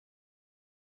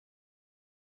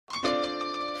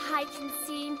I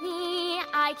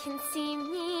can see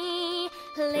me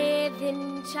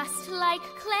living just like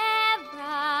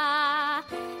Clara,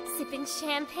 sipping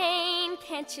champagne,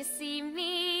 can't you see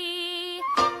me?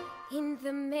 In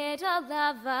the middle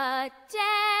of a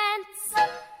dance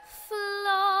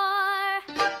floor.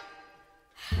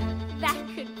 That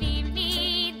could be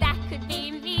me, that could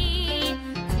be me,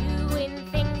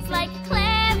 doing things like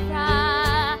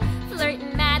Clara,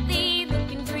 flirting madly,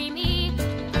 looking dreamy.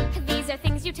 These are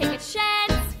things you take a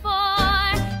chance for.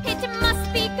 It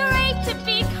must be great to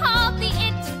be called the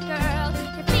It Girl.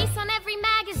 Your face on every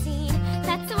magazine,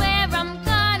 that's where I'm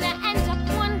gonna end up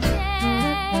one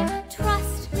day.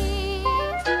 Trust me.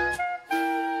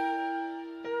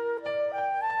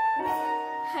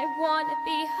 I wanna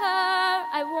be her,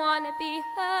 I wanna be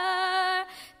her,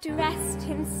 dressed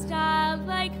in style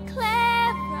like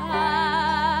Clara.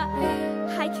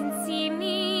 I can see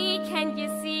me, can you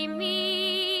see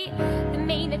me? The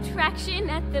main attraction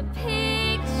at the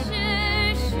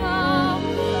picture show.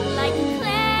 Like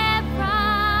Clara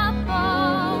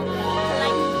Bow,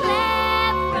 like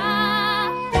Clara.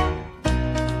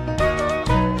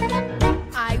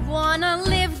 I wanna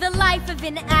live the life of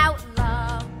an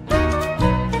outlaw.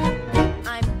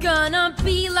 I'm gonna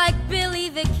be like Billy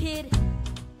the Kid.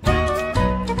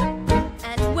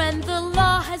 And when the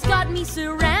law has got me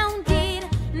surrounded,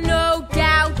 no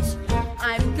doubt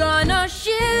I'm gonna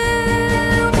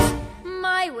shoot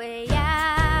my way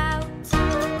out.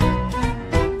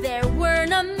 There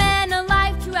weren't a man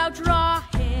alive to outdraw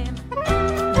him.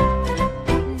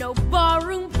 No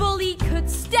barroom bully could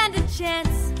stand a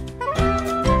chance.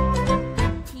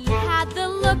 He had the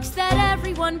looks that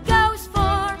everyone goes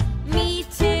for. Me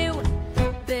too,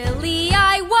 Billy,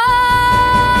 I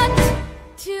want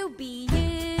to be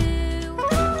you.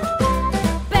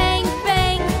 Bang,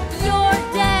 bang, you're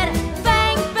dead.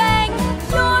 Bang, bang,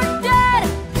 you're dead.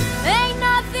 Ain't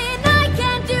nothing I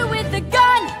can do with a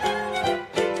gun.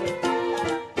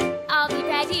 I'll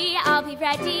be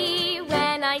ready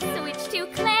when I switch to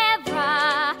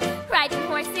Clara. Riding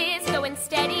horses, going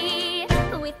steady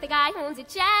with the guy who owns a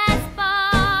jazz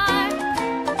bar.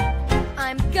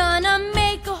 I'm gonna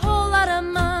make a whole lot of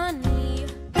money.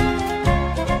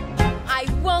 I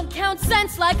won't count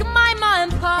cents like my ma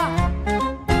and pa.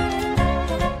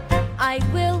 I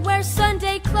will wear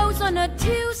Sunday clothes on a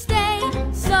Tuesday.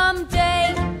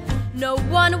 Someday, no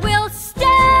one will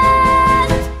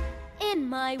stand in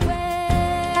my way.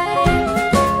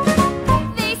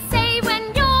 They say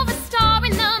when you're a star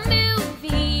in the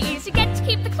movies, you get to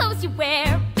keep the clothes you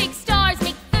wear. Big stars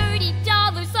make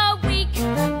 $30 a week.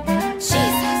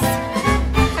 Jesus,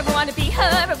 I wanna be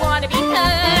her,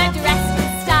 dressed in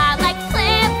style like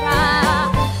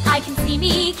Clara. I can see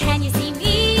me, can you see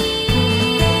me?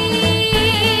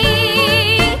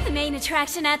 The main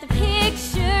attraction at the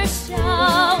picture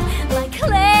show. Like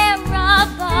Clara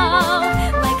Bow,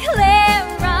 like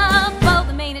Clara Bow.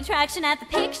 The main attraction at the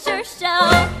picture show.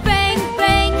 Bang,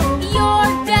 bang,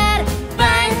 you're dead.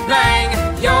 Bang, bang,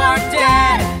 you're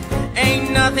dead.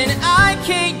 Ain't nothing I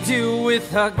can't do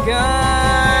with a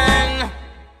gun.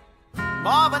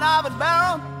 Marvin Ivan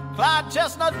Barrow, Clyde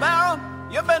Chestnut Barrow,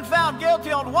 you've been found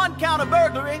guilty on 1 count of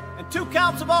burglary and 2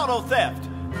 counts of auto theft.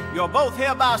 You're both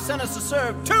hereby sentenced to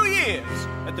serve 2 years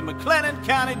at the McLennan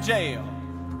County Jail.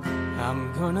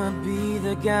 I'm gonna be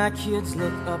the guy kids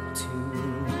look up to.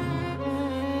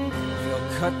 They'll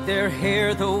cut their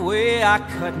hair the way I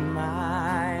cut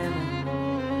mine.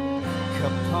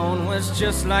 Capone was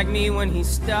just like me when he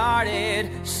started.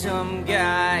 Some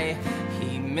guy,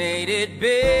 he made it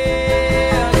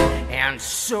big, and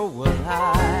so will I.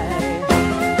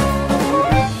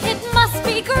 It must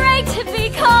be great to be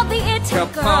called the It Girl.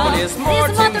 Capone is more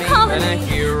to me than a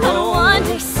hero. And one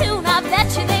day soon, I bet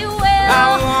you they will.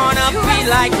 I wanna be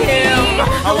like him.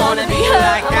 I wanna be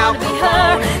like Al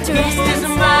Capone. He is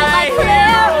my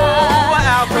hero.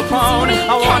 Al Capone,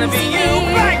 I wanna be you.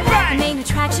 Bang, bang. Main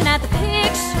attraction at the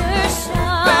picture show.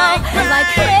 Bang, bang. Like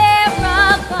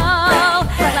Clara Bow,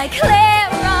 like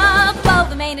Clara Bow.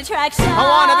 The main attraction. I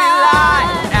wanna be like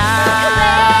Al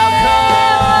Capone.